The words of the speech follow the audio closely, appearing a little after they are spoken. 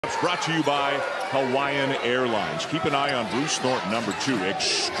Brought to you by Hawaiian Airlines. Keep an eye on Bruce Thornton, number 2.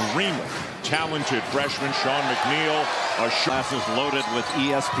 Extremely talented freshman Sean McNeil. Class is loaded with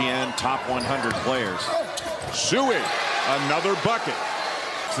ESPN top 100 players. Suing another bucket.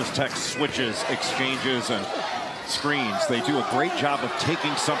 This text switches, exchanges, and screens. They do a great job of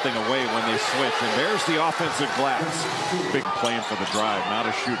taking something away when they switch. And there's the offensive glass. Big playing for the drive, not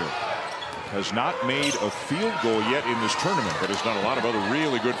a shooter. Has not made a field goal yet in this tournament, but has done a lot of other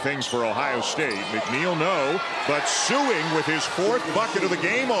really good things for Ohio State. McNeil, no, but Suing with his 4th bucket of the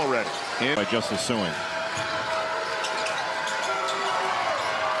game already. By Justice Suing.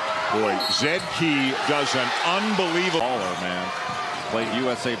 Boy, Zed Key does an unbelievable baller, man. Played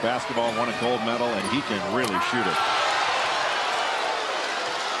USA basketball, won a gold medal, and he can really shoot it.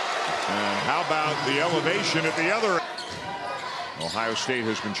 And how about the elevation at the other end? Ohio State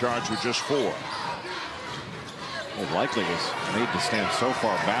has been charged with just 4. Well, likely was made to stand so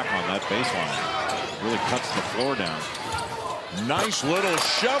far back on that baseline. Really cuts the floor down. Nice little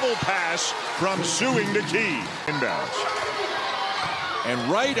shovel pass from Suing to Key. Inbounds. And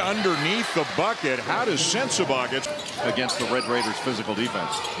right underneath the bucket, how does Sensabaugh get against the Red Raiders' physical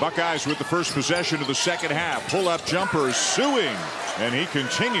defense? Buckeyes with the first possession of the second half. Pull-up jumper, Suing. And he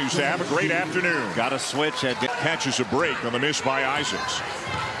continues to have a great afternoon. Got a switch. Catches a break on the miss by Isaacs.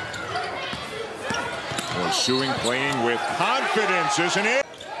 Well, Suing playing with confidence, isn't it?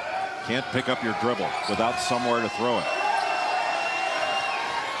 Can't pick up your dribble without somewhere to throw it.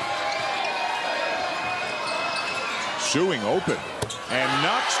 Suing open and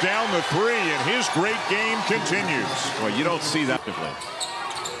knocks down the 3, and his great game continues. Well, you don't see that actively.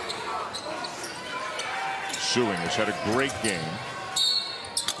 Suing has had a great game.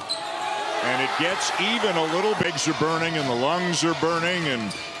 And it gets even a little. Bigs are burning and the lungs are burning,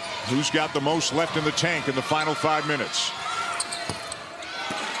 and who's got the most left in the tank in the final 5 minutes?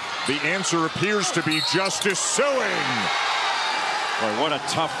 The answer appears to be Justice Suing. Boy, what a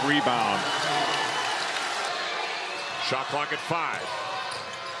tough rebound. Shot clock at 5.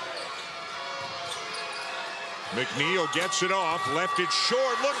 McNeil gets it off, left it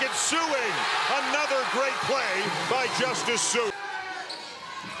short. Look at Suing. Another great play by Justice Suing.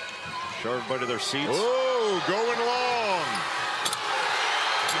 Show everybody their seats. Oh, going long.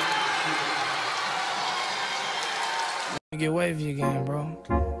 Get wavy again, bro.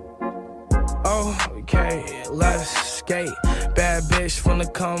 Okay, let's skate. Bad bitch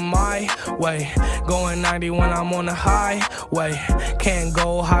finna come my way. Going 90 when I'm on the highway. Can't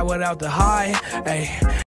go high without the high. Ay.